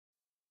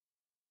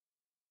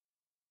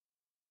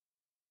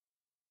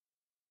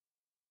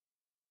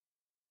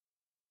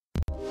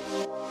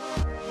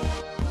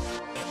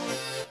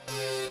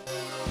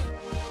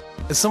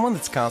As someone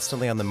that's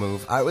constantly on the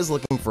move, I was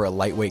looking for a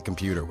lightweight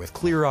computer with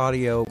clear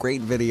audio,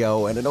 great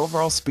video, and an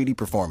overall speedy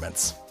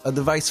performance. A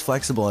device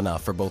flexible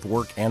enough for both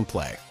work and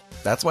play.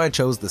 That's why I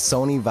chose the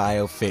Sony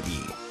VAIO Fit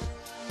E.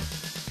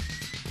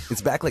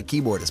 Its backlit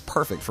keyboard is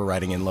perfect for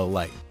writing in low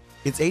light.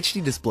 Its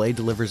HD display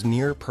delivers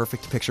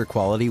near-perfect picture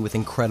quality with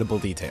incredible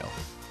detail.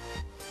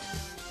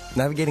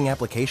 Navigating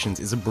applications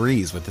is a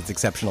breeze with its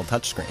exceptional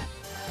touchscreen.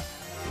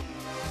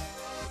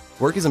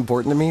 Work is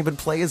important to me, but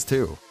play is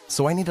too.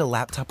 So I need a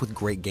laptop with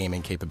great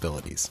gaming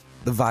capabilities.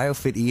 The VAIO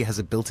Fit E has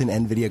a built-in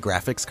NVIDIA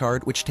graphics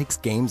card which takes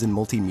games and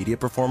multimedia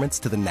performance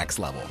to the next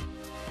level.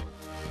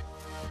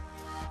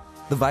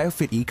 The VAIO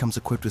Fit E comes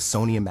equipped with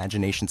Sony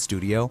Imagination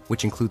Studio,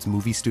 which includes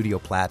Movie Studio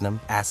Platinum,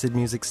 Acid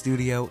Music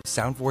Studio,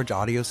 SoundForge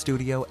Audio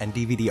Studio, and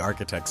DVD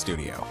Architect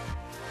Studio.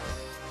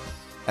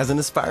 As an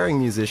aspiring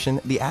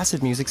musician, the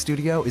Acid Music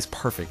Studio is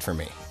perfect for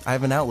me. I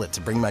have an outlet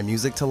to bring my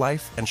music to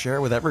life and share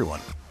it with everyone.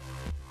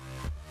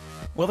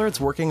 Whether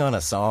it's working on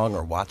a song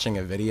or watching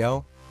a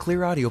video,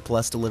 Clear Audio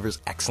Plus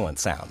delivers excellent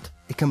sound.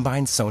 It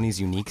combines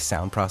Sony's unique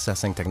sound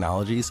processing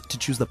technologies to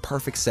choose the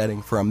perfect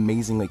setting for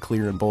amazingly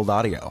clear and bold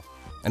audio.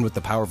 And with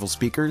the powerful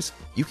speakers,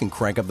 you can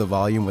crank up the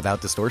volume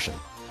without distortion.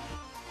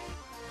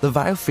 The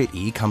VAIO Fit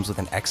E comes with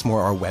an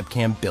Exmor-R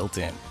webcam built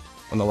in.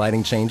 When the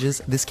lighting changes,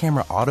 this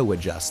camera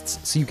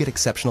auto-adjusts so you get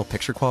exceptional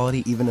picture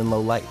quality even in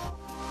low light.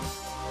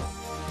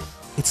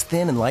 It's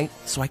thin and light,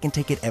 so I can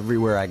take it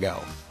everywhere I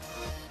go.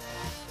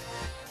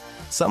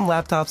 Some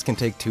laptops can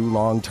take too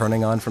long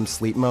turning on from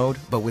sleep mode,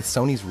 but with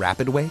Sony's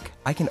Rapid Wake,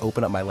 I can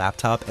open up my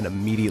laptop and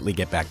immediately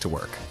get back to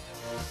work.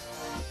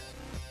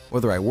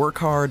 Whether I work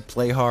hard,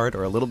 play hard,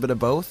 or a little bit of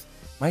both,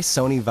 my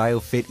Sony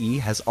VAIO Fit E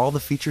has all the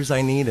features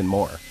I need and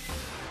more.